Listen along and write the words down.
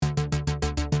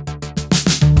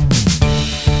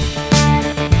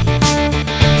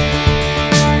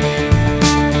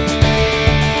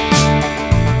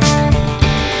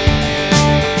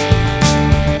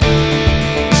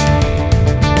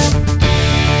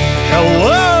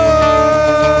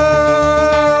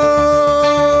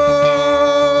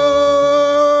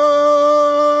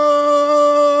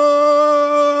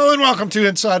to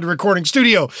Inside the Recording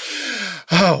Studio.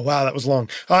 Oh, wow, that was long.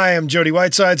 I am Jody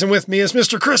Whitesides, and with me is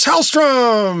Mr. Chris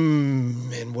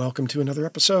Hellstrom. And welcome to another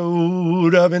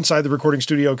episode of Inside the Recording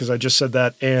Studio, because I just said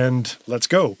that, and let's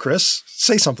go. Chris,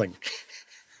 say something.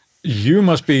 You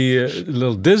must be a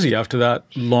little dizzy after that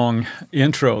long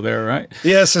intro there, right?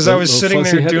 Yes, as I was sitting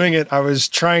there doing it, I was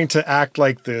trying to act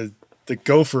like the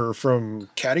gopher from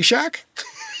Caddyshack.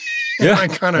 Yeah, I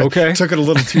kind of took it a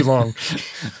little too long.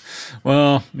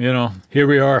 Well, here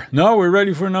we are. No, we're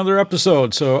ready for another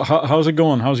episode. So how's it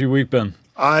going? How's your week been?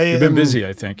 You've been busy,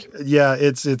 I think. Yeah,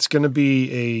 it's going to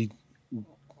be a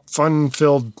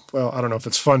fun-filled, well, I don't know if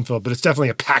it's fun-filled, but it's definitely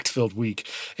a packed-filled week.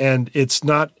 And it's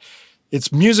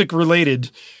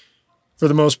music-related for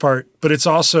the most part, but it's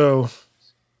also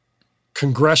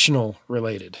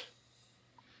congressional-related.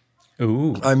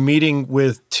 Ooh. I'm meeting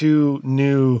with two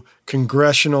new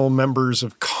congressional members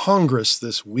of Congress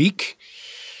this week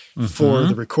for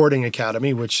the Recording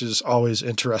Academy, which is always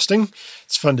interesting.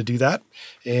 It's fun to do that.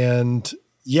 And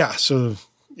yeah, so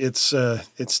it's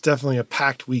definitely a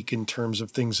packed week in terms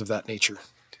of things of that nature.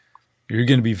 You're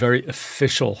going to be very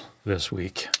official this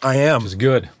week. I am. Which is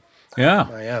good. Yeah,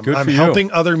 I am. Good I'm for helping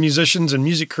you. other musicians and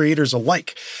music creators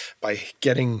alike by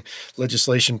getting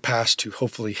legislation passed to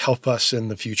hopefully help us in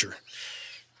the future.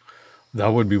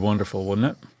 That would be wonderful, wouldn't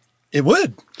it? It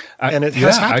would. And it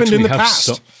has happened in the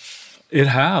past. It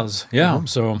has, yeah. Mm-hmm.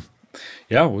 So,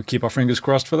 yeah, we'll keep our fingers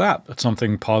crossed for that. That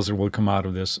something positive will come out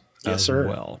of this as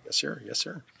well. Yes, sir. Yes,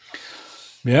 sir.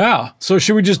 Yeah. So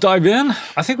should we just dive in?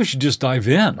 I think we should just dive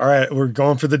in. All right. We're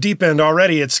going for the deep end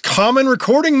already. It's common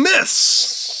recording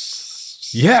myths.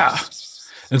 Yeah.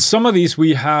 And some of these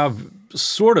we have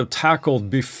sort of tackled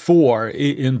before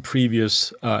in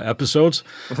previous episodes.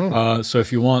 Mm-hmm. So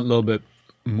if you want a little bit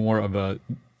more of a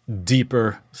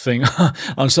deeper thing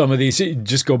on some of these,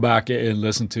 just go back and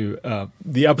listen to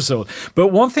the episode. But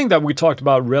one thing that we talked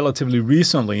about relatively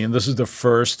recently, and this is the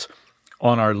first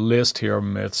on our list here of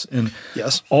myths, and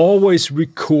always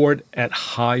record at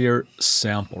higher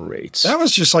sample rates. That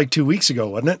was just like 2 weeks ago,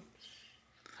 wasn't it?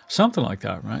 Something like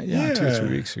that, right? Yeah, 2 or 3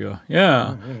 weeks ago.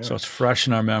 Yeah. So it's fresh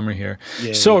in our memory here.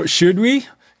 Yay. So should we?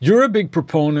 You're a big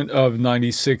proponent of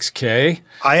 96K.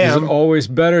 I am. Is it always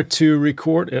better to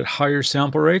record at higher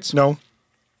sample rates? No.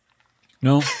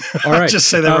 No? All right. Just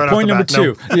say that right point off the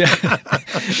number bat. 2. No.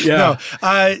 Yeah.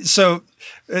 No. So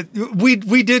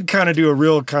we did kind of do a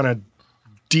real kind of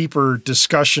deeper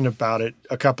discussion about it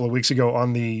a couple of weeks ago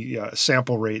on the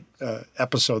sample rate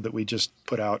episode that we just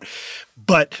put out.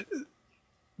 But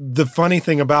the funny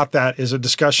thing about that is a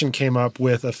discussion came up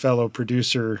with a fellow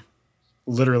producer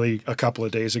literally a couple of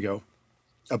days ago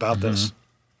about this.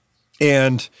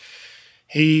 And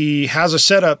he has a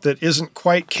setup that isn't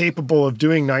quite capable of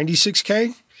doing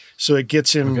 96K. So it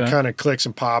gets him kind of clicks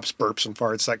and pops, burps and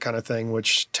farts, that kind of thing,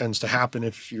 which tends to happen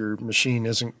if your machine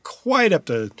isn't quite up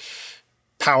to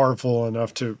powerful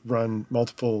enough to run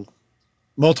multiples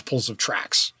of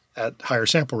tracks at higher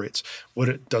sample rates.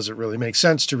 Does it really make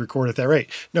sense to record at that rate?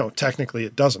 No, technically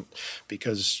it doesn't,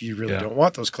 because you really don't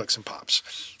want those clicks and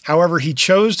pops. However, he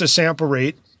chose a sample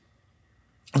rate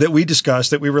that we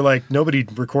discussed that we were like, nobody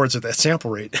records at that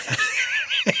sample rate.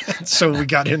 So we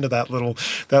got into that little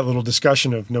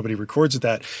discussion of nobody records at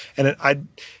that. And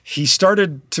he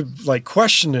started to like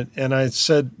question it. And I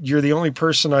said, you're the only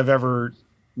person I've ever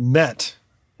met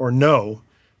or know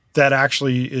that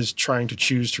actually is trying to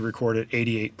choose to record at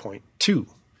 88.2.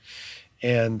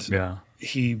 And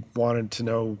he wanted to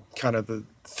know kind of the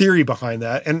theory behind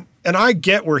that. And I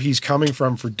get where he's coming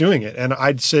from for doing it. And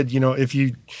I'd said, if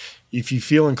you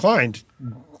feel inclined,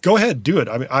 go ahead, do it.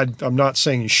 I mean, I'm not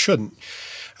saying you shouldn't.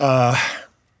 And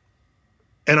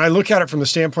I look at it from the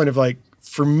standpoint of like,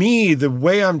 for me, the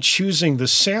way I'm choosing the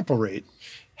sample rate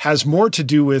has more to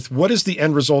do with what is the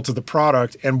end result of the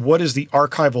product and what is the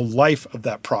archival life of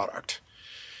that product.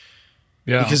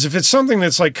 Yeah. Because if it's something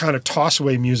that's like kind of toss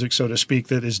away music, so to speak,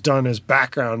 that is done as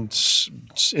background,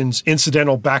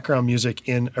 incidental background music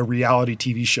in a reality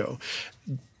TV show,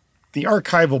 the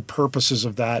archival purposes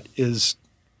of that is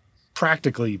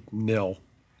practically nil.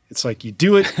 It's like you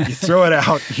do it, you throw it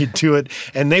out, you do it,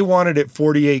 and they want it at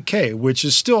 48K, which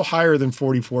is still higher than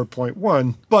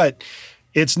 44.1, but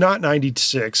it's not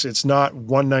 96, it's not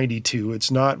 192, it's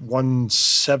not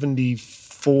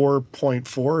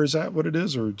 174.4, is that what it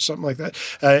is, or something like that?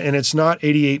 And it's not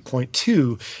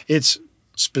 88.2, it's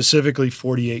specifically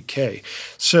 48K.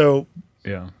 So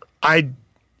I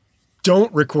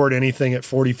don't record anything at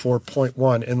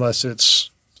 44.1 unless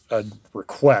it's a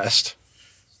request.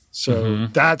 So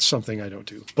that's something I don't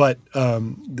do. But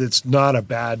it's not a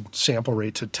bad sample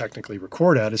rate to technically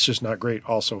record at. It's just not great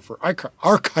also for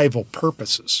archival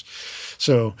purposes.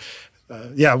 So,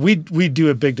 we do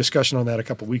a big discussion on that a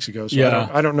couple weeks ago. So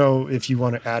I don't know if you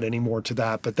want to add any more to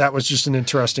that, but that was just an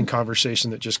interesting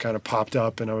conversation that just kind of popped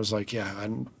up. And I was like, I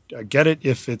get it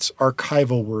if it's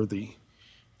archival worthy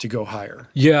to go higher.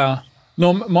 Yeah.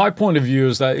 No, my point of view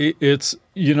is that it's,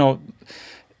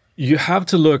 you have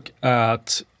to look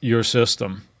at your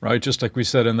system, right? Just like we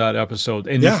said in that episode.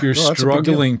 And if you're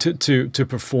struggling to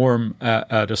perform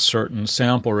at a certain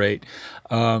sample rate,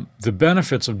 the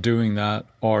benefits of doing that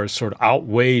are sort of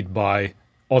outweighed by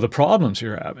all the problems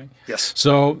you're having. Yes.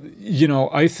 So,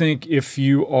 I think if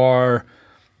you are,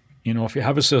 if you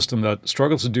have a system that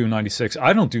struggles to do 96,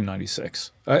 I don't do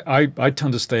 96. I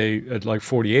tend to stay at like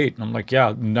 48. And I'm like,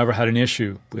 never had an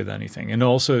issue with anything. And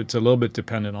also it's a little bit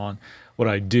dependent on what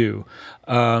I do,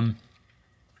 type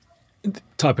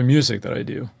of music that I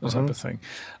do, that type of thing.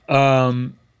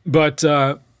 But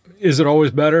is it always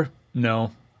better?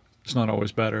 No, it's not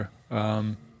always better.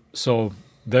 So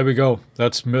there we go.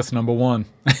 That's myth number one.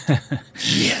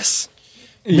 Yes.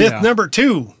 Myth number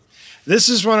two. This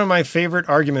is one of my favorite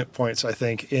argument points, I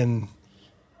think, in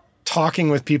talking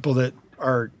with people that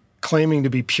are claiming to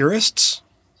be purists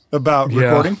about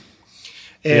recording.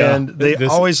 And they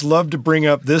always love to bring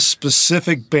up this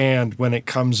specific band when it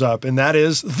comes up, and that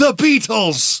is the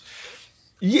Beatles.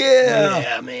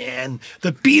 Yeah, man.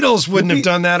 The Beatles wouldn't have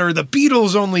done that, or the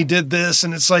Beatles only did this,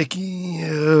 and it's like,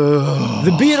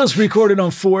 the Beatles recorded on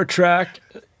 4-track.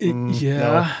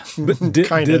 No. But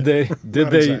did they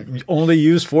only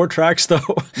use 4 tracks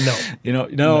though?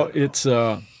 No. It's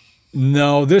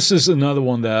no, this is another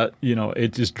one that,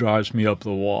 it just drives me up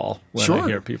the wall when I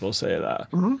hear people say that.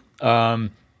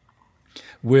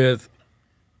 With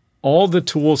all the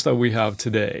tools that we have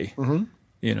today,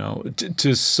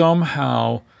 to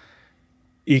somehow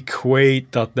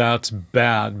equate that's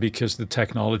bad because the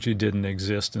technology didn't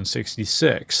exist in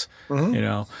 66,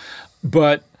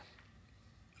 but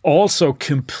also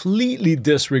completely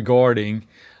disregarding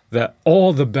that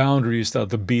all the boundaries that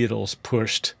the Beatles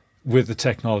pushed with the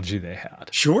technology they had.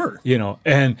 Sure.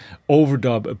 And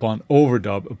overdub upon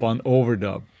overdub upon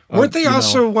overdub. Weren't they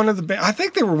also one of the I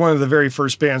think they were one of the very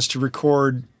first bands to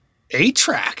record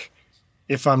 8-track,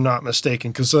 if I'm not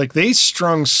mistaken, because they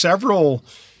strung several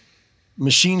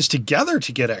machines together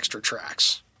to get extra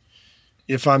tracks,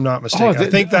 if I'm not mistaken. I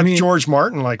think that George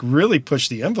Martin really pushed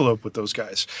the envelope with those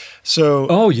guys. So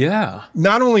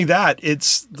not only that,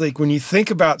 it's like when you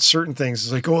think about certain things,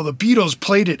 it's like, the Beatles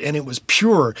played it and it was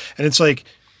pure. And it's like,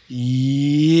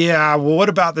 well, what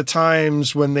about the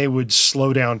times when they would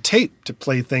slow down tape to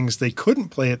play things they couldn't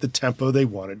play at the tempo they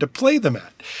wanted to play them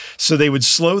at? So they would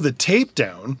slow the tape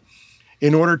down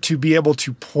in order to be able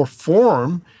to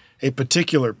perform a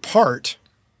particular part.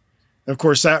 Of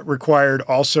course, that required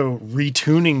also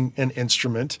retuning an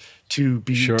instrument to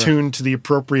be tuned to the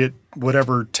appropriate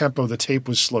whatever tempo the tape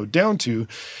was slowed down to,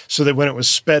 so that when it was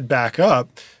sped back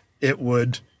up, it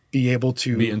would be able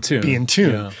to be in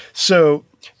tune. Yeah. So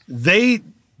they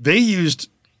used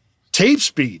tape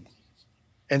speed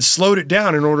and slowed it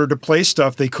down in order to play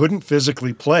stuff they couldn't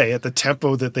physically play at the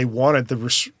tempo that they wanted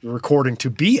the recording to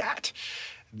be at.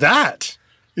 That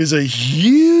is a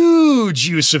huge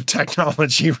use of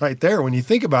technology right there when you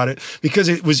think about it, because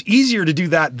it was easier to do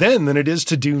that then than it is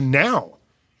to do now.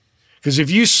 Because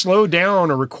if you slow down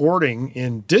a recording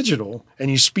in digital and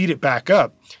you speed it back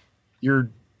up, you're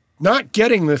not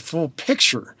getting the full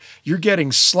picture. You're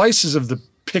getting slices of the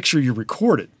picture you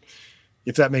recorded,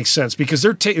 if that makes sense, because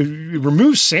it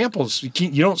removes samples.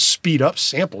 You don't speed up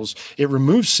samples. It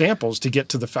removes samples to get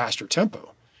to the faster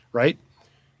tempo, right?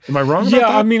 Am I wrong about that?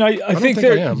 I mean, I think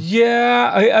I am.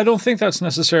 Yeah, I don't think that's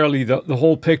necessarily the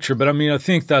whole picture, but I mean, I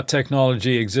think that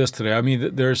technology exists today. I mean,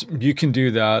 you can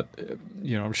do that,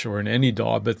 I'm sure in any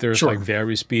DAW, but there's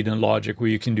Vari-Speed and Logic where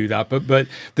you can do that. But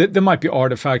there might be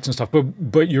artifacts and stuff.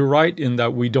 But you're right in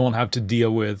that we don't have to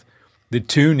deal with the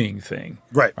tuning thing.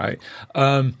 Right. Right.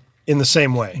 In the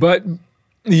same way. But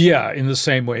in the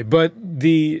same way. But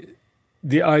the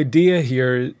idea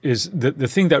here is the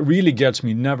thing that really gets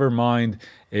me, never mind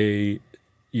a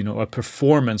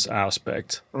performance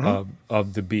aspect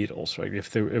of the Beatles, right?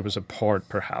 If it was a part,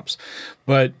 perhaps,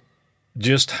 but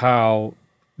just how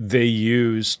they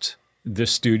used the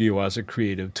studio as a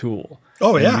creative tool.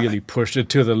 Oh yeah, and really pushed it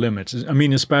to the limits. I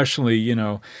mean, especially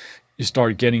you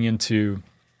start getting into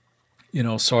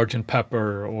Sgt.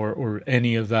 Pepper or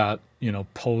any of that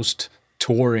post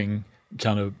touring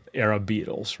kind of era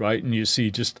Beatles, right? And you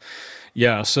see just,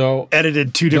 yeah, so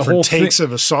edited two the whole different takes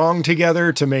of a song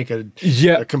together to make a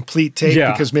complete take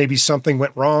because maybe something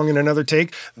went wrong in another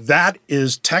take. That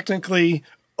is technically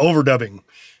overdubbing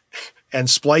and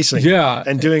splicing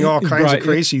and doing all kinds of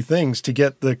crazy things to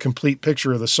get the complete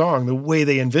picture of the song the way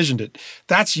they envisioned it.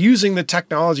 That's using the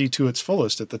technology to its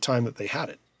fullest at the time that they had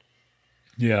it.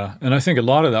 Yeah, and I think a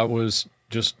lot of that was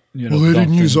just, they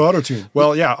didn't use autotune.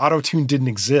 Well, yeah, autotune didn't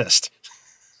exist.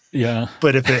 Yeah.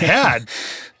 But if it had,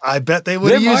 I bet they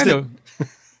would have used it.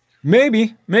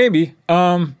 Maybe.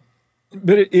 But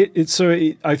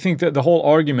I think that the whole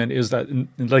argument is that,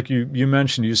 like you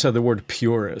mentioned, you said the word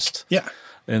purist. Yeah.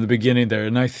 In the beginning there.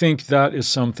 And I think that is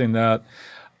something that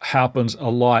happens a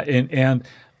lot. And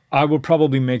I will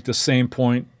probably make the same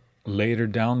point later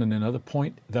down in another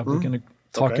point that we're going to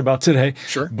talk about today.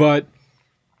 Sure. But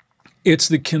it's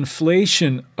the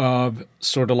conflation of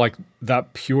sort of like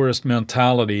that purist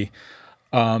mentality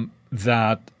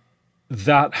that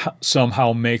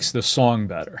somehow makes the song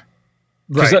better.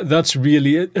 Because that's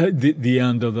really the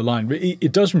end of the line.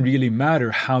 It doesn't really matter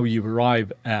how you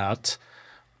arrive at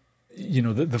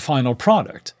the final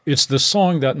product. It's the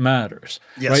song that matters.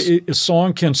 Yes. Right? A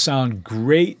song can sound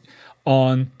great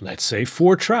on, let's say,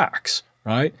 4 tracks,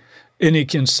 right? And it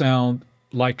can sound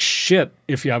like shit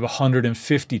if you have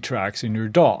 150 tracks in your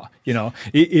DAW.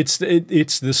 It's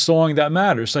the song that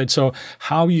matters. Right? So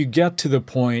how you get to the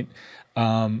point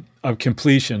of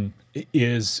completion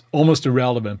is almost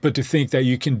irrelevant. But to think that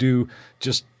you can do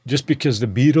just because the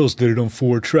Beatles did it on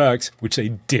 4 tracks, which they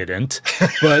didn't,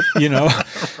 but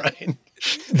right.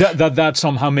 that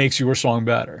somehow makes your song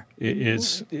better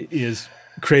is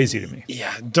crazy to me.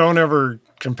 Yeah, don't ever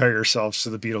compare yourselves to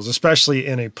the Beatles, especially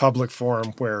in a public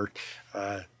forum where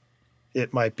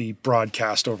it might be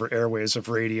broadcast over airwaves of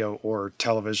radio or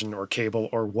television or cable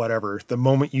or whatever. The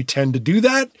moment you tend to do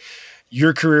that,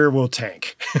 your career will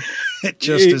tank. It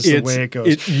just is the way it goes.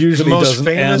 It usually doesn't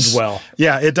end well.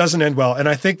 Yeah, it doesn't end well. And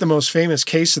I think the most famous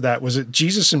case of that was it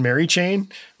Jesus and Mary Chain.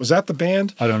 Was that the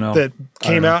band? I don't know. That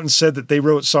came out and said that they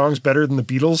wrote songs better than the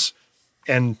Beatles,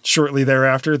 and shortly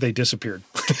thereafter they disappeared.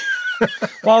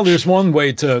 Well, there's one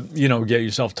way to get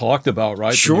yourself talked about,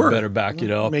 right? Sure, you better back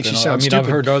it up. Makes you sound stupid. I've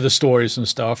heard other stories and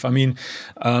stuff.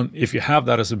 If you have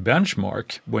that as a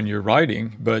benchmark when you're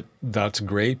writing, but that's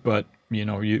great. But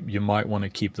you might want to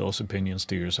keep those opinions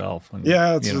to yourself. And,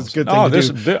 it's a good thing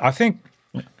to do. I think,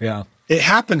 yeah. It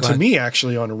happened to me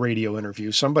actually on a radio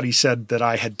interview. Somebody said that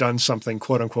I had done something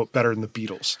quote unquote better than the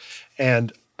Beatles,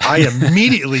 and I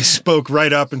immediately spoke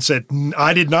right up and said,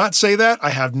 I did not say that.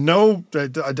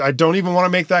 I don't even want to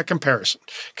make that comparison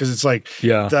because it's like,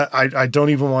 that I don't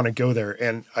even want to go there.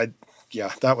 And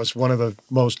that was one of the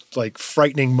most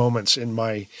frightening moments in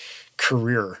my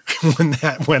career when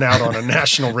that went out on a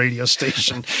national radio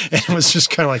station. And it was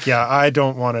just kind of like, I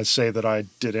don't want to say that I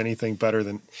did anything better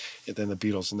than the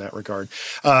Beatles in that regard.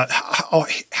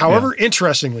 However,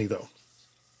 interestingly though,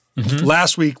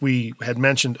 last week we had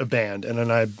mentioned a band, and then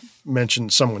I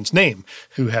mentioned someone's name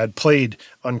who had played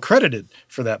uncredited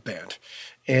for that band.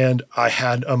 And I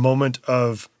had a moment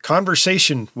of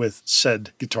conversation with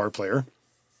said guitar player,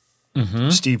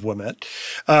 Steve Ouimet.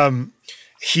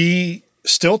 He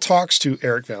still talks to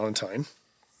Eric Valentine.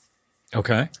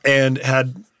 Okay. And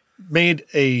had made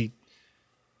a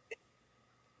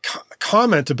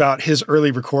comment about his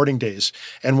early recording days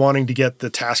and wanting to get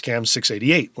the Tascam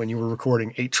 688 when you were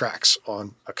recording 8 tracks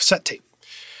on a cassette tape.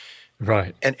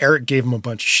 Right. And Eric gave him a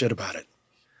bunch of shit about it,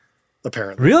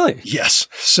 apparently. Really? Yes.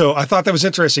 So I thought that was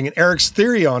interesting. And Eric's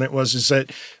theory on it is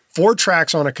that 4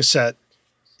 tracks on a cassette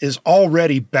is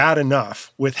already bad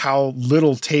enough with how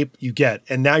little tape you get.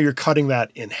 And now you're cutting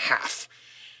that in half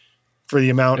for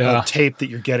the amount of tape that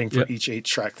you're getting for each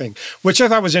 8-track thing, which I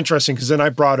thought was interesting because then I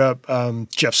brought up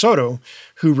Jeff Soto,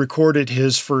 who recorded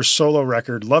his first solo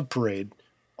record, Love Parade,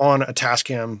 on a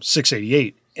Tascam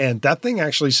 688. And that thing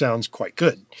actually sounds quite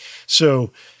good.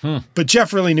 So, but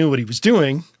Jeff really knew what he was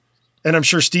doing. And I'm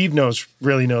sure Steve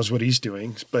really knows what he's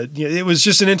doing. But it was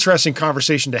just an interesting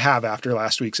conversation to have after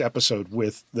last week's episode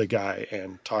with the guy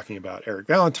and talking about Eric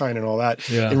Valentine and all that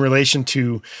in relation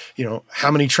to, how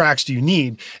many tracks do you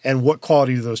need and what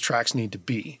quality do those tracks need to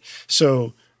be.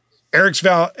 So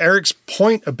Eric's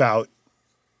point about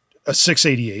a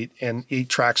 688 and 8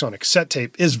 tracks on a cassette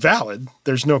tape is valid.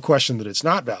 There's no question that it's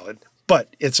not valid.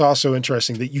 But it's also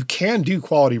interesting that you can do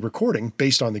quality recording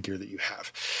based on the gear that you have.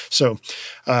 So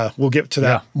we'll get to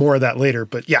that more of that later.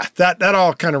 But yeah, that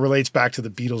all kind of relates back to the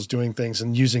Beatles doing things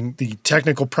and using the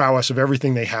technical prowess of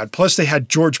everything they had. Plus, they had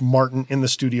George Martin in the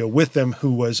studio with them,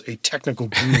 who was a technical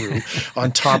guru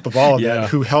on top of all of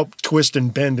that, who helped twist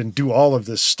and bend and do all of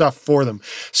this stuff for them.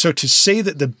 So to say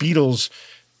that the Beatles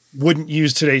wouldn't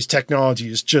use today's technology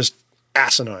is just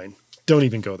asinine. Don't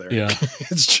even go there. Yeah.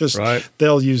 It's just,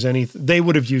 they'll use anything. They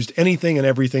would have used anything and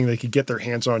everything they could get their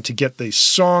hands on to get the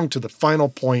song to the final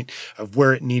point of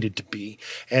where it needed to be.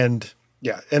 And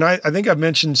yeah, and I think I've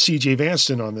mentioned CJ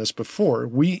Vanston on this before.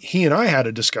 He and I had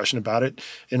a discussion about it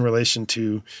in relation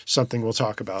to something we'll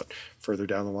talk about further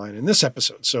down the line in this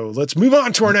episode. So let's move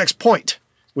on to our next point,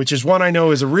 which is one I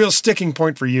know is a real sticking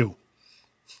point for you.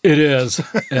 It is,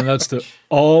 and that's to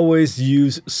always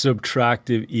use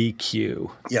subtractive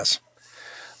EQ. Yes.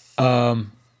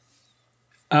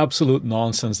 Absolute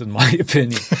nonsense, in my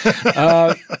opinion.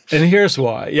 And here's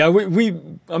why. Yeah,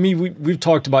 we've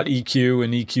talked about EQ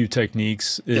and EQ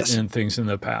techniques and things in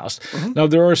the past. Mm-hmm. Now,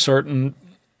 there are certain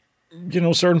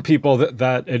people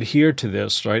that adhere to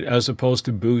this, right, as opposed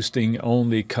to boosting,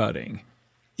 only cutting.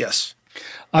 Yes.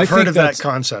 I've heard of that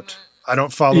concept. I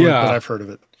don't follow it, but I've heard of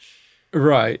it.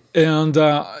 Right. And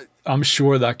I'm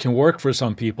sure that can work for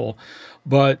some people.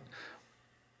 But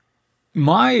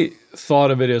my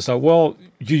thought of it is that, well,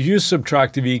 you use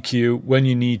subtractive EQ when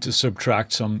you need to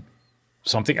subtract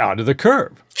something out of the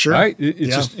curve. Sure. Right?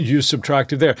 It's just use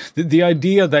subtractive there. The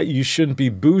idea that you shouldn't be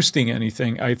boosting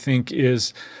anything, I think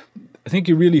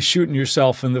you're really shooting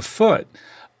yourself in the foot.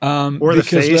 Or the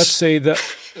face. Let's say that,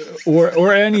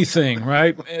 or anything,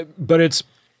 right? But it's,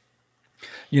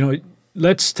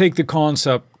 let's take the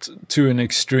concept to an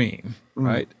extreme,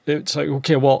 right? It's like,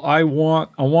 okay, well, I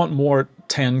want more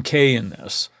 10K in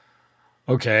this.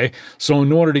 Okay, so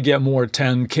in order to get more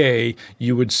 10K,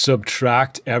 you would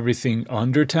subtract everything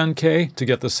under 10K to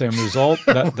get the same result.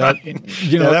 That'd be kind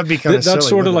of silly. That's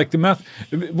sort of like the math.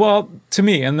 Well, to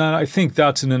me, and I think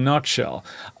that's in a nutshell.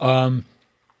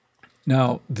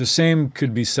 Now, the same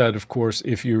could be said, of course,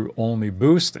 if you're only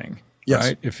boosting. Yes.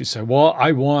 Right? If you say, well,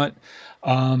 I want,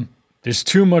 there's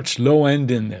too much low end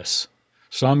in this,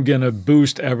 so I'm going to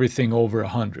boost everything over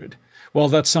 100. Well,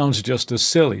 that sounds just as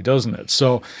silly, doesn't it?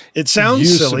 So it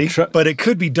sounds silly, but it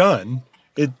could be done.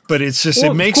 It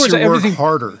makes your work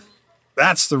harder.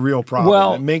 That's the real problem.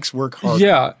 Well, it makes work harder.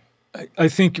 Yeah. I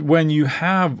think when you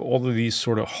have all of these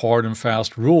sort of hard and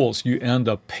fast rules, you end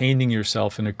up painting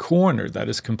yourself in a corner that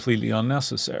is completely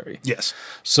unnecessary. Yes.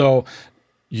 So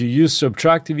you use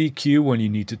subtractive EQ when you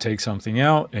need to take something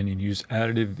out, and you use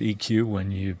additive EQ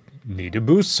when you need to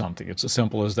boost something. It's as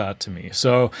simple as that to me.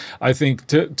 So I think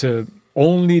to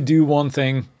only do one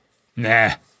thing,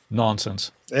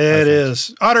 nonsense. It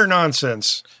is utter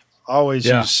nonsense. Always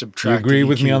use subtractive EQ. You agree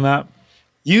with me on that?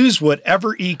 Use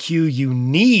whatever EQ you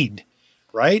need,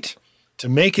 right, to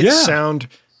make it sound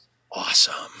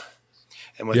awesome.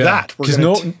 And with that,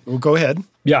 we'll go ahead.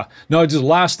 Yeah. No, just the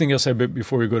last thing I'll say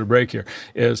before we go to break here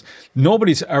is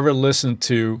nobody's ever listened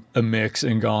to a mix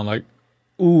and gone like,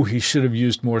 ooh, he should have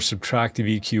used more subtractive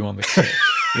EQ on the kick.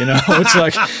 It's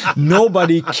like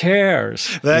nobody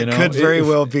cares. That could very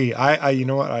well be. I you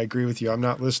know what? I agree with you. I'm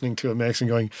not listening to a mix and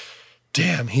going,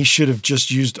 damn, he should have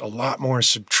just used a lot more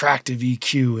subtractive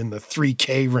EQ in the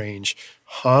 3K range.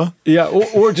 Huh? Yeah,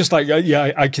 or just like,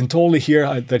 I can totally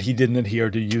hear that he didn't adhere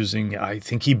to using, I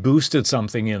think he boosted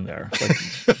something in there.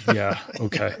 But,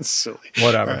 okay. Silly.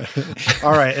 Whatever.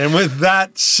 All right, and with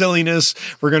that silliness,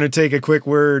 we're going to take a quick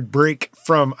word break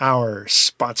from our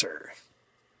sponsor.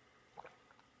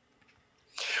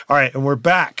 All right, and we're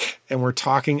back, and we're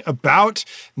talking about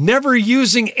never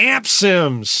using amp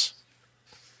sims.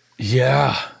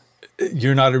 Yeah.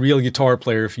 You're not a real guitar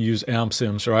player if you use amp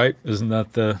sims, right? Isn't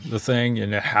that the thing?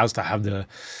 And it has to have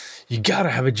you got to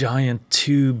have a giant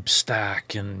tube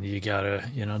stack, and you got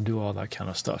to, do all that kind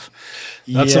of stuff.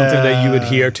 That's something that you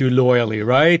adhere to loyally,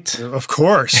 right? Of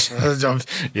course.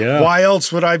 Yeah. Why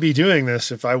else would I be doing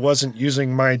this if I wasn't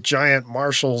using my giant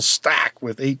Marshall stack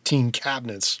with 18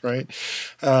 cabinets, right?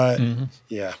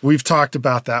 Yeah, we've talked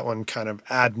about that one kind of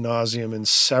ad nauseum in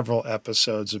several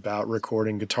episodes about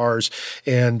recording guitars.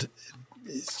 And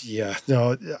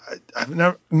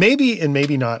maybe and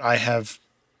maybe not, I have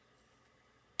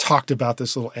talked about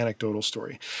this little anecdotal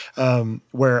story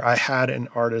where I had an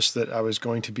artist that I was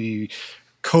going to be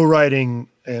co-writing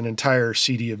an entire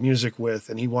CD of music with,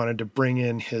 and he wanted to bring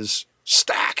in his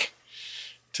stack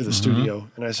to the studio.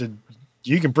 And I said,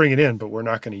 you can bring it in, but we're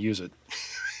not going to use it.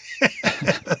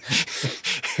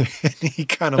 And he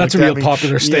kind of That's looked a at real me.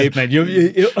 popular Yeah.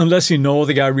 statement. Unless you know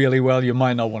the guy really well, you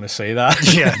might not want to say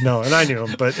that. Yeah, no, and I knew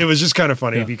him, but it was just kind of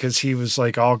funny because he was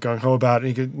like all gung ho about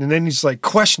it. And then he's like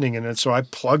questioning it. And so I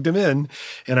plugged him in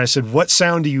and I said, "What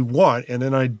sound do you want?" And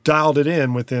then I dialed it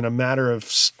in within a matter of,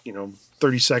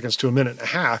 30 seconds to a minute and a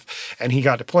half, and he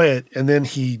got to play it. And then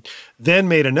he then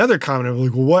made another comment of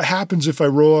like, "Well, what happens if I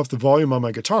roll off the volume on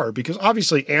my guitar?" Because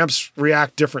obviously amps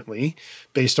react differently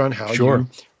based on how you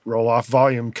roll off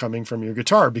volume coming from your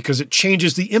guitar, because it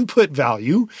changes the input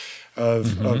value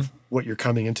of what you're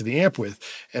coming into the amp with.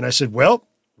 And I said, "Well,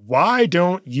 why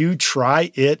don't you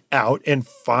try it out and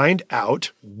find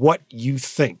out what you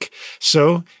think?"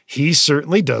 So he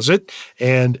certainly does it.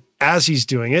 And as he's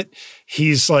doing it,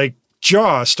 he's like,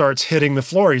 jaw starts hitting the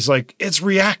floor. He's like, "It's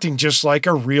reacting just like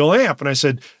a real amp." And I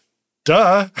said,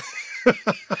 "Duh."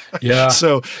 Yeah.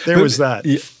 So there was that.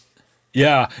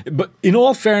 Yeah. But in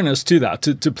all fairness to that,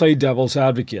 to play devil's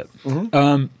advocate,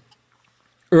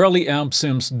 early amp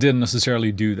sims didn't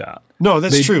necessarily do that. No,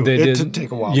 that's true. They It did, did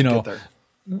take a while to get there.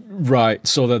 Right,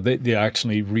 so that they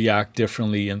actually react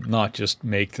differently and not just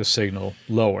make the signal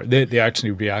lower. They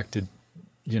actually reacted,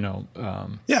 Yeah,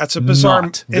 it's a bizarre.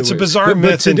 not the It's a way- bizarre but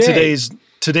myth in today-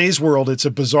 today's world. It's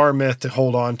a bizarre myth to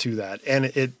hold on to that, and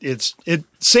it's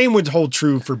same would hold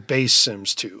true for bass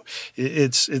sims too.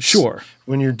 It's Sure.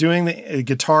 when you're doing the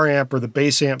guitar amp or the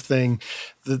bass amp thing,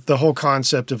 the whole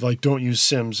concept of like don't use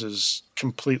sims is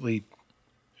completely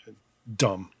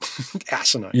dumb,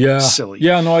 asinine, silly.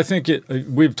 Yeah, no, I think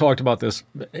we've talked about this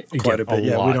Quite a bit.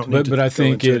 Yeah, we lot, don't need to but I go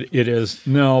think into it is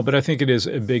but I think it is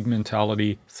a big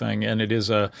mentality thing, and it's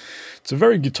a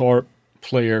very guitar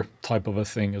player type of a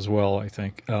thing as well, I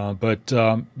think.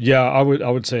 Yeah, I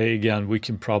would say again, we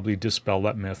can probably dispel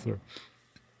that myth, or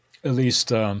at least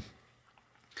not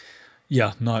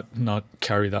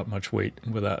carry that much weight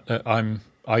with that.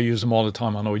 I use them all the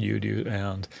time. I know you do,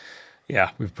 and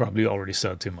yeah, we've probably already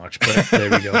said too much, but there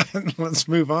we go. Let's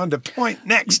move on to point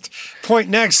next. Point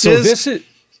next So is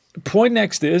point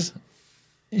next is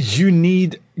you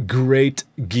need great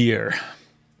gear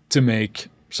to make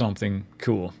something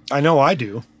cool. I know I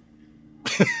do.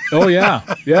 Oh yeah,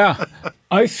 yeah.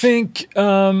 I think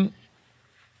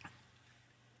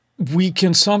we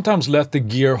can sometimes let the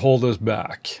gear hold us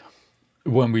back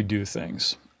when we do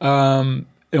things. And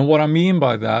what I mean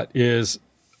by that is,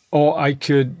 I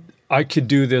could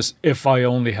do this if I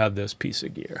only had this piece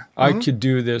of gear. I could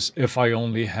do this if I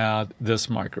only had this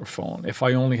microphone, if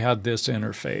I only had this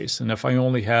interface, and if I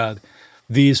only had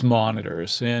these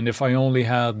monitors, and if I only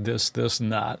had this,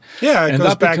 and that. Yeah, it and goes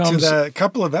that back to becomes- the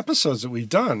couple of episodes that we've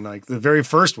done. Like the very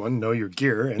first one, Know Your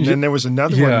Gear. And then there was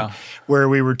another one where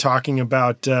we were talking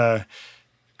about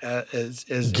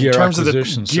as Gear in terms of the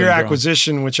acquisition gear syndrome.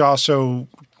 acquisition, which also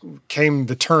came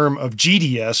the term of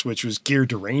GDS, which was gear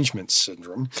derangement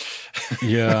syndrome.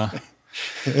 Yeah.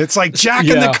 It's like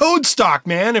jacking the Yeah. code stock,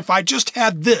 man. If I just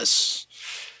had this.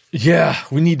 Yeah,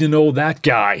 we need to know that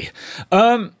guy.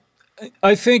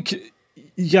 I think,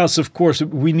 yes, of course,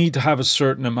 we need to have a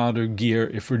certain amount of gear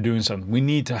if we're doing something. We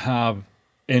need to have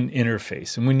an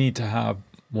interface, and we need to have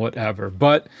whatever.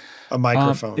 But A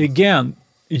microphone. again,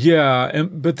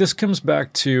 but this comes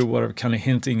back to what I'm kind of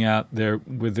hinting at there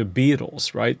with the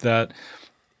Beatles, right? That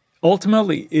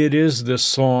ultimately it is the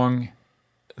song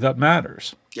that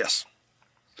matters. Yes.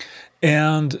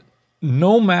 And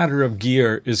no matter of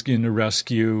gear is going to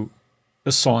rescue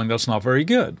a song that's not very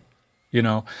good,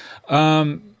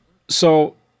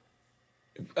 So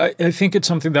I think it's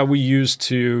something that we use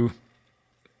to,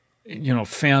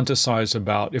 fantasize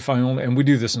about. If I only, and we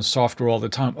do this in software all the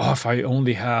time. Oh, if I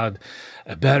only had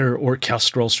a better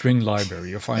orchestral string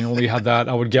library. If I only had that,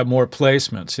 I would get more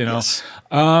placements, Yes.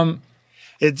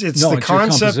 It's No, the it's your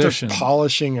concept of composition.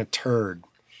 polishing a turd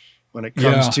when it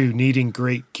comes Yeah. to needing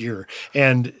great gear.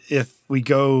 And if we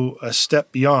go a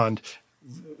step beyond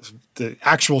the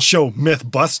actual show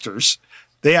Mythbusters,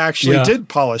 they actually Yeah. did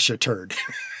polish a turd.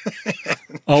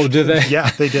 Oh, did they?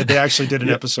 Yeah, they did. They actually did an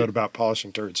episode about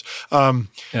polishing turds.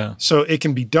 Yeah. So it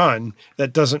can be done.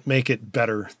 That doesn't make it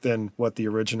better than what the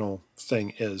original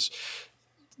thing is.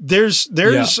 There's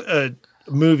a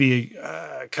movie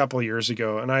a couple of years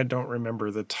ago, and I don't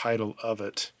remember the title of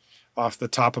it off the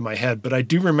top of my head, but I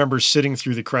do remember sitting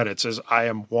through the credits, as I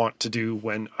am wont to do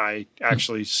when I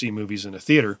actually see movies in a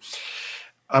theater.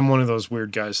 I'm one of those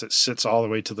weird guys that sits all the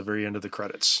way to the very end of the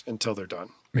credits until they're done.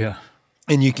 Yeah.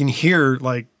 And you can hear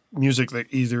like music that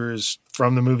either is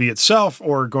from the movie itself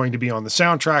or going to be on the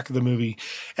soundtrack of the movie.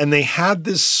 And they had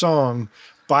this song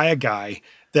by a guy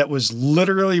that was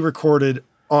literally recorded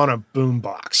on a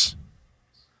boombox.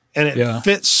 And it Yeah.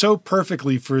 fits so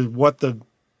perfectly for what the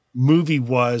movie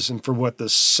was and for what the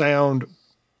sound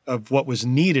of what was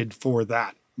needed for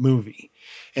that movie.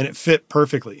 And it fit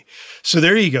perfectly. So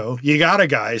there you go. You got a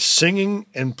guy singing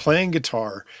and playing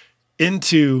guitar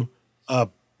into a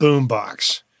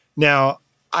boombox. Now,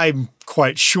 I'm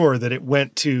quite sure that it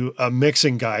went to a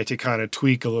mixing guy to kind of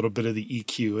tweak a little bit of the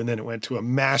EQ, and then it went to a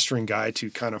mastering guy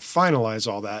to kind of finalize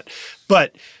all that.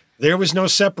 But there was no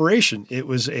separation. It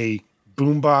was a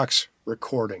boombox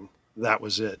recording. That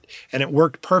was it. And it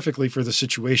worked perfectly for the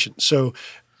situation. So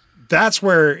that's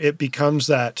where it becomes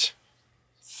that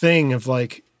thing of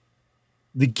like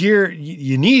the gear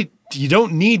you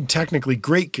don't need technically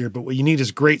great gear, but what you need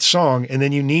is great song. And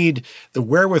then you need the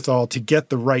wherewithal to get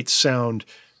the right sound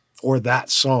for that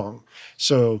song.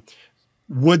 So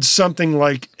would something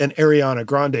like an Ariana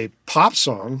Grande pop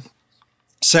song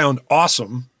sound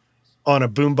awesome on a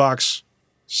boombox,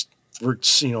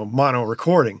 mono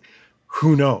recording?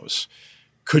 Who knows?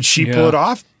 Could she pull it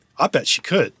off? I bet she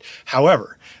could.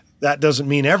 However, that doesn't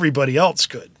mean everybody else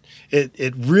could.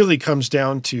 It really comes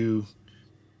down to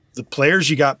the players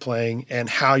you got playing and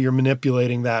how you're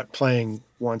manipulating that playing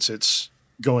once it's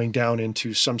going down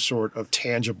into some sort of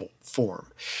tangible form.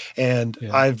 And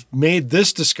I've made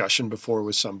this discussion before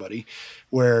with somebody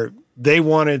where they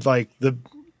wanted like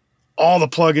all the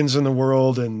plugins in the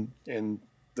world and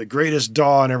the greatest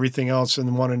DAW and everything else,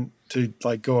 and wanted to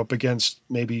like go up against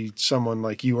maybe someone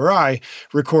like you or I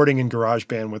recording in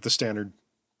GarageBand with the standard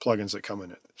plugins that come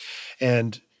in it.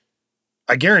 And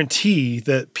I guarantee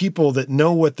that people that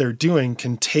know what they're doing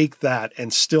can take that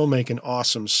and still make an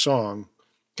awesome song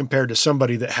compared to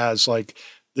somebody that has like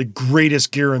the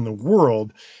greatest gear in the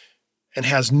world and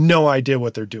has no idea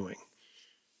what they're doing.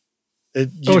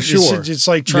 Sure. It's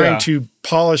like trying to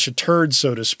polish a turd,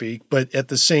 so to speak. But at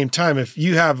the same time, if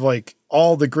you have like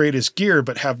all the greatest gear,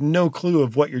 but have no clue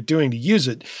of what you're doing to use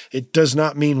it, it does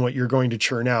not mean what you're going to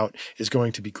churn out is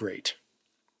going to be great.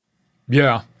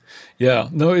 Yeah. Yeah.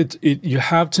 No, you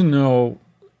have to know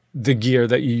the gear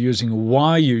that you're using,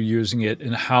 why you're using it,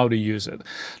 and how to use it.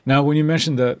 Now, when you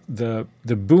mentioned the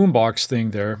boombox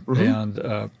thing there,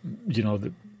 and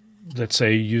let's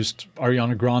say you used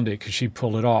Ariana Grande because she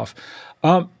pulled it off,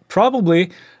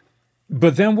 probably.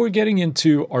 But then we're getting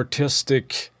into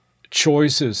artistic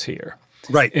choices here,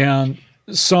 right? And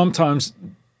sometimes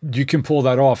you can pull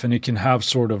that off, and it can have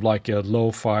sort of like a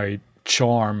lo-fi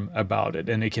charm about it,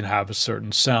 and it can have a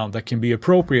certain sound that can be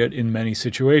appropriate in many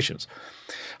situations.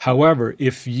 However,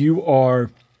 if you are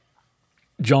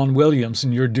John Williams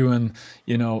and you're doing,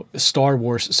 a Star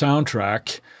Wars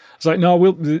soundtrack, it's like,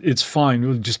 no, it's fine.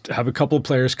 We'll just have a couple of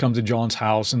players come to John's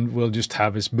house and we'll just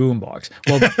have his boombox.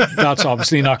 Well, that's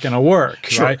obviously not going to work,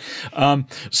 right?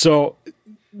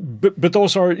 But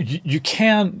those are, you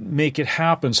can make it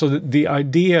happen. So the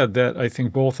idea that I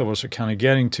think both of us are kind of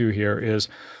getting to here is,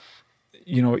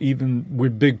 even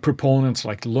with big proponents,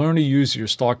 like learn to use your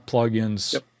stock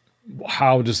plugins. Yep.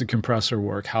 How does the compressor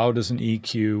work? How does an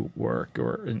EQ work?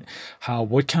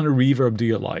 What kind of reverb do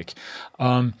you like?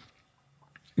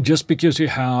 Just because you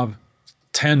have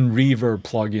 10 reverb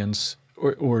plugins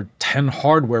or 10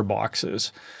 hardware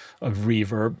boxes of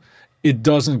reverb,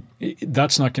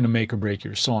 that's not going to make or break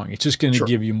your song. It's just going to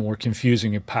give you more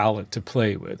confusing a palette to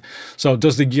play with. So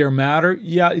does the gear matter?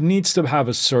 Yeah, it needs to have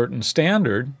a certain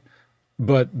standard.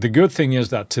 But the good thing is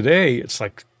that today it's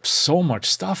like so much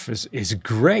stuff is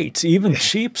great. Even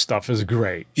cheap stuff is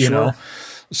great, you know?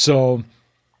 So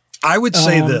I would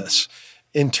say this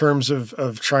in terms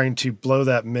of trying to blow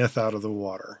that myth out of the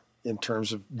water, in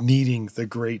terms of needing the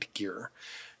great gear.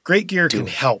 Great gear can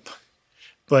help,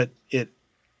 but it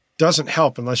doesn't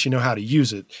help unless you know how to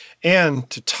use it. And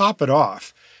to top it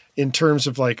off, in terms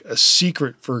of like a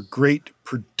secret for great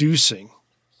producing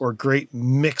or great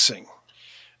mixing,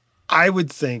 I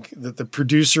would think that the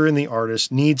producer and the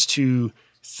artist needs to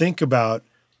think about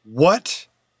what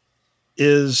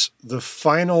is the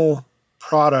final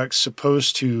product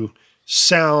supposed to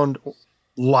sound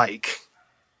like,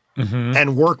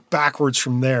 and work backwards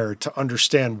from there to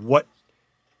understand what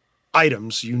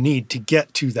items you need to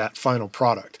get to that final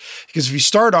product. Because if you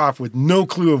start off with no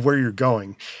clue of where you're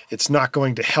going, it's not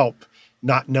going to help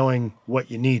not knowing what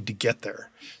you need to get there.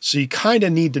 So you kind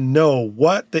of need to know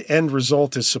what the end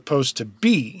result is supposed to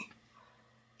be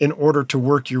in order to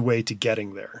work your way to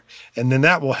getting there. And then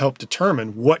that will help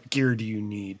determine what gear do you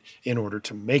need in order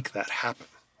to make that happen.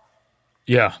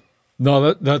 Yeah.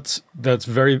 No, that's a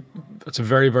very,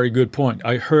 very good point.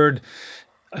 I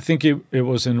think it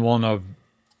was in one of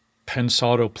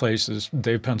Pensado places,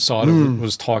 Dave Pensado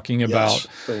was talking about,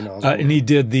 and he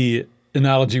did the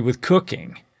analogy with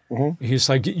cooking. He's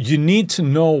like, you need to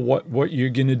know what you're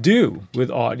going to do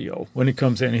with audio when it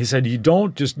comes in. He said, you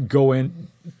don't just go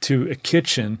into a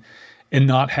kitchen and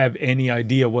not have any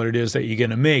idea what it is that you're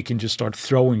going to make and just start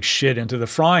throwing shit into the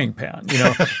frying pan. You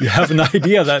know, you have an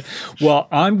idea that, well,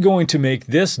 I'm going to make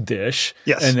this dish,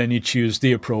 and then you choose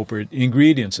the appropriate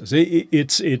ingredients.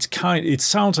 It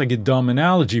sounds like a dumb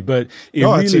analogy, but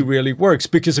it really works,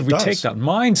 because if we take that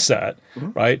mindset,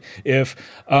 right? If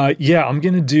I'm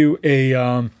going to do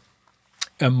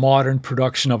a modern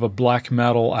production of a black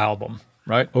metal album,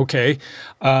 right? Okay,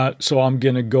 so I'm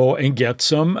going to go and get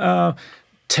some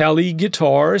Tele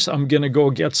guitars. I'm going to go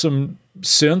get some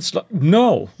synths.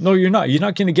 No, you're not. You're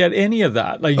not going to get any of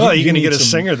that. Like, you're going to get a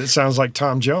singer that sounds like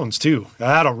Tom Jones too.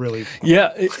 That'll really.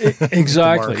 Yeah,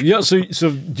 exactly. Yeah. So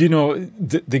you know,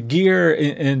 the gear,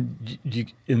 and you,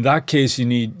 in that case, you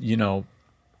need,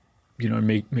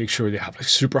 make sure they have like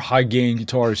super high gain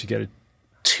guitars. You got to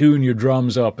tune your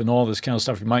drums up and all this kind of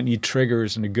stuff. You might need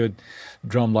triggers and a good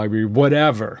drum library,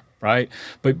 whatever, right?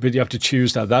 But you have to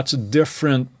choose that. That's a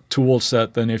different tool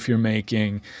set than if you're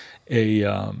making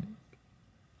a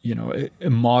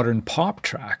modern pop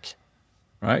track,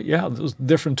 right? Yeah, those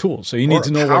different tools. So you need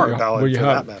to know where you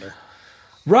have. That matter.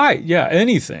 Right? Yeah,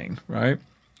 anything, right?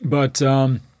 But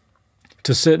to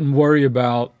sit and worry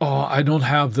about, I don't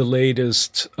have the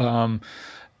latest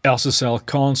SSL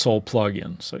console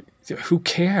plugin. So who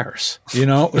cares? You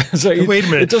know? Like, wait a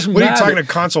minute. It doesn't what matter. Are you talking a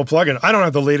console plugin? I don't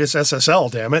have the latest SSL,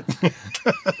 damn it.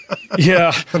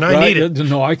 Yeah. And I need it.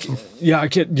 No, I can. Yeah, I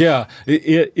can. Yeah.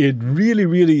 It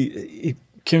really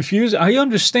confused. I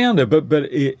understand it, but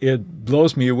it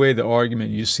blows me away, the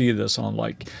argument. You see this on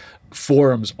like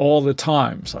forums all the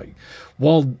time. It's like,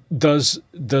 well, does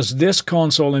this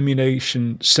console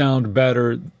emulation sound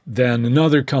better than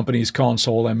another company's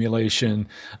console emulation?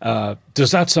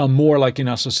 Does that sound more like an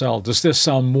SSL? Does this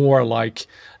sound more like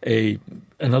an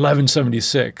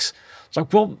 1176? It's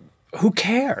like, well, who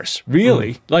cares,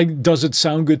 really? Like, does it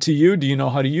sound good to you? Do you know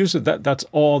how to use it? That's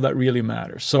all that really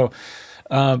matters. So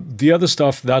the other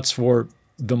stuff, that's for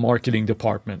the marketing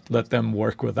department. Let them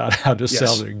work with that, how to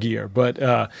sell their gear.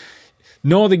 But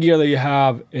know the gear that you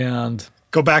have, and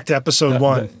go back to episode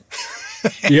 1.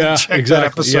 Yeah, check exactly. That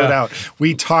episode out.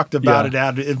 We talked about it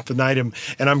ad infinitum,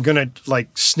 and I'm gonna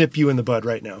like snip you in the bud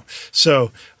right now.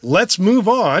 So let's move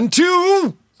on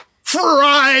to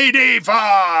Friday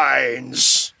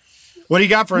Finds. What do you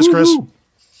got for us, Chris?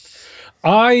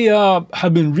 I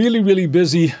have been really, really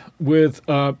busy with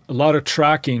a lot of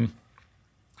tracking,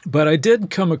 but I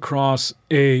did come across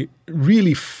a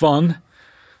really fun.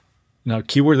 Now,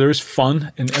 keyword there is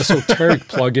fun, an esoteric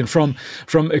plugin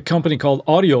from a company called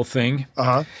AudioThing.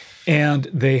 And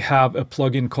they have a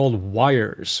plugin called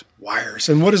Wires. Wires.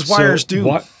 And what does Wires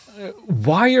do?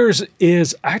 Wires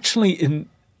is actually an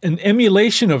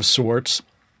emulation of sorts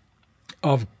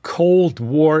of Cold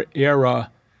War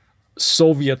era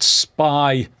Soviet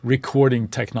spy recording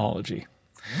technology.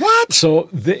 What? So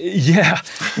they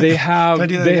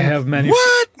have many.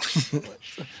 What?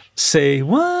 Say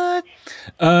what?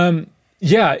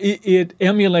 It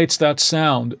emulates that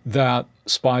sound that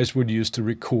spies would use to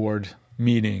record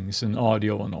meetings and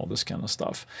audio and all this kind of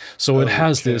stuff. So it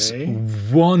has this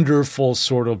wonderful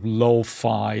sort of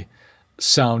lo-fi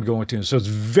sound going to it. So it's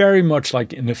very much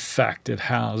like an effect. It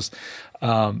has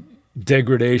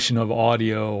degradation of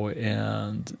audio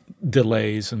and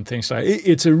delays and things like that.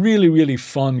 It's a really, really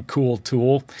fun, cool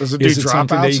tool. Does it do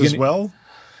dropouts as well?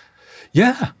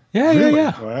 Yeah. Really?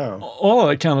 Yeah. Wow. All of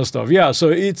that kind of stuff. Yeah. So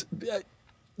it's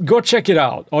go check it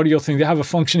out. AudioThing. They have a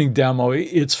functioning demo.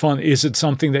 It's fun. Is it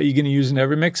something that you're going to use in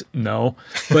every mix? No,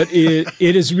 but it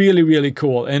is really, really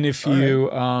cool. And if you,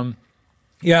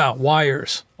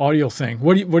 Wires, AudioThing.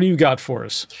 What do you got for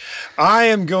us? I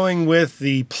am going with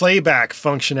the playback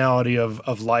functionality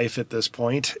of Life at this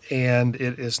point, and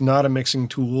it is not a mixing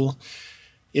tool.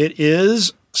 It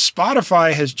is.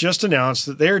 Spotify has just announced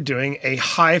that they're doing a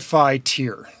hi-fi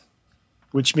tier,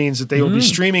 which means that they will be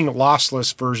streaming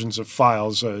lossless versions of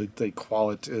files. They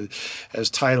call it, as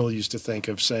Tidal used to think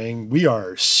of saying, we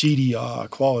are CDA,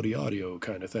 quality audio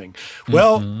kind of thing.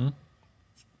 Well,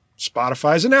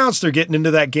 Spotify's announced they're getting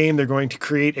into that game. They're going to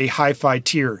create a hi-fi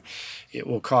tier. It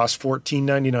will cost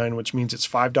 $14.99, which means it's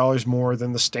 $5 more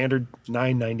than the standard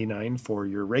 $9.99 for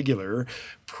your regular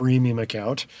premium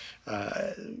account.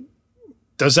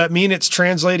 Does that mean it's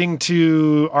translating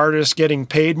to artists getting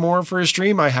paid more for a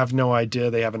stream? I have no idea.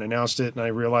 They haven't announced it, and I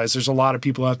realize there's a lot of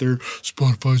people out there,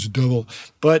 Spotify's the devil.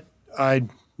 But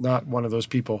I'm not one of those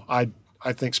people. I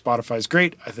I think Spotify's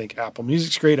great. I think Apple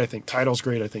Music's great. I think Tidal's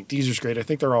great. I think Deezer's great. I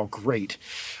think they're all great.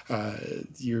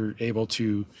 You're able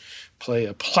to play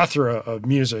a plethora of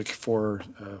music for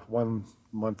one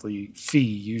monthly fee,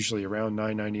 usually around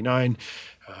 $9.99,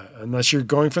 unless you're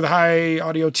going for the high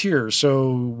audio tier.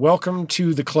 So welcome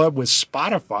to the club with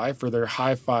Spotify for their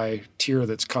hi-fi tier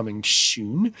that's coming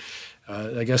soon.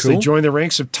 I guess Cool. they join the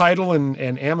ranks of Tidal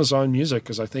and Amazon Music,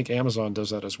 because I think Amazon does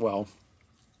that as well.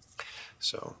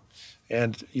 So,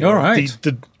 and you know, All right.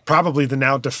 the probably the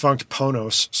now defunct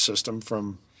Ponos system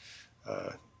from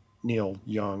Neil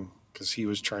Young, because he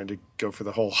was trying to go for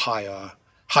the whole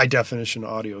high definition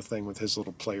audio thing with his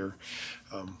little player.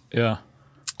 Yeah.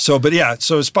 So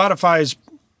Spotify's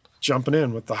jumping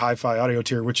in with the hi-fi audio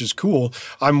tier, which is cool.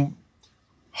 I'm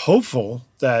hopeful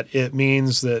that it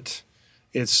means that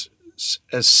it's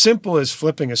as simple as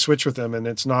flipping a switch with them, and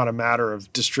it's not a matter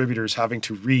of distributors having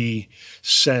to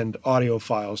resend audio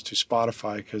files to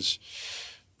Spotify, because,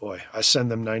 boy, I send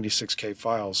them 96K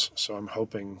files, so I'm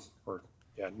hoping,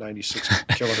 96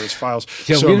 kilohertz files.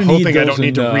 Yeah, so we're I'm gonna need hoping I don't those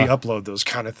need to in, re-upload those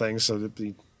kind of things. So that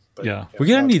We're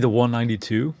going to need the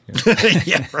 192.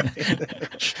 yeah,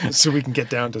 right. So we can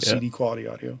get down to CD quality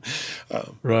audio.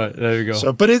 Right, there you go.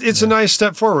 So, but it's a nice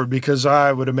step forward, because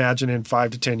I would imagine in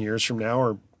 5 to 10 years from now,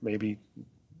 or maybe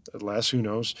less, who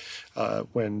knows,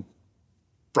 when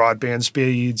broadband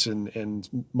speeds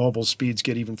and mobile speeds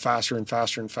get even faster and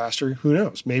faster and faster, who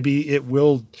knows? Maybe it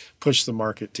will push the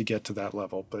market to get to that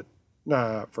level, but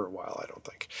not for a while, I don't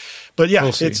think. But yeah,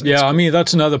 we'll see. it's cool. I mean,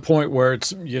 that's another point where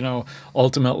it's,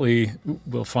 ultimately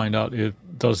we'll find out if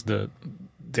does the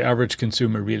average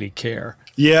consumer really care.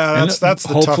 Yeah, that's the tough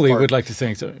part. Hopefully, we'd like to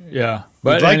think so. Yeah,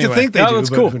 but I'd like anyway, to think they do,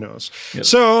 that's but cool. who knows? Yeah.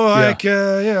 So,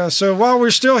 so while we're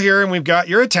still here and we've got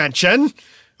your attention,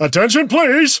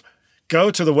 please, go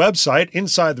to the website,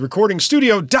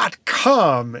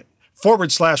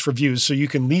 insidetherecordingstudio.com/reviews, so you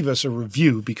can leave us a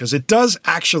review, because it does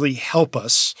actually help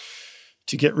us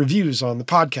to get reviews on the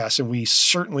podcast. And we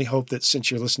certainly hope that since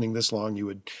you're listening this long, you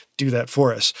would do that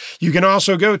for us. You can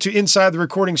also go to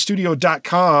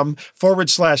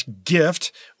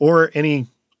insidetherecordingstudio.com/gift, or any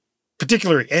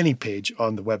page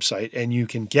on the website, and you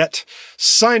can get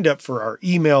signed up for our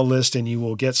email list, and you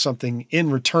will get something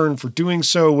in return for doing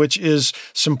so, which is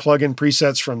some plugin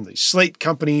presets from the Slate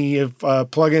company of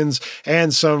plugins,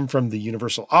 and some from the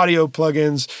Universal Audio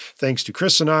plugins, thanks to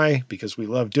Chris and I, because we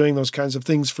love doing those kinds of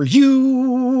things for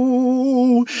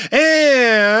you.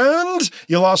 And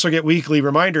you'll also get weekly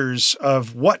reminders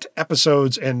of what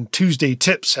episodes and Tuesday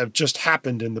tips have just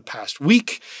happened in the past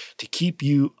week, to keep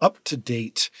you up to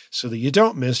date so that you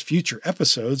don't miss future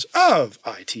episodes of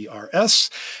ITRS.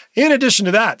 In addition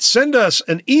to that, send us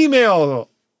an email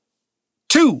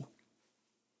to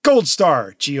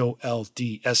Goldstar,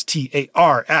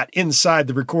 GOLDSTAR, at Inside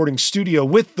the Recording Studio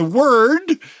with the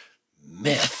word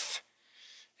myth.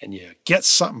 And you get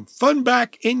something fun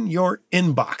back in your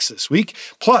inbox this week.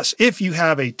 Plus, if you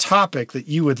have a topic that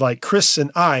you would like Chris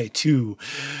and I to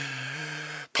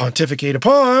pontificate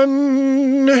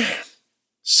upon,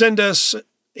 send us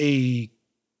you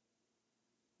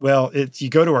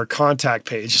go to our contact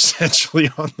page essentially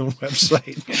on the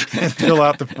website and fill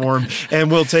out the form, and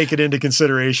we'll take it into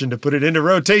consideration to put it into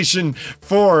rotation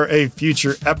for a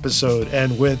future episode.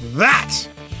 And with that,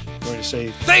 I'm going to say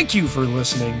thank you for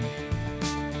listening.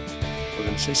 We're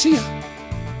going to say see ya.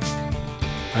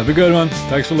 Have a good one.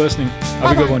 Thanks for listening.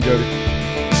 Have a good one, Jody.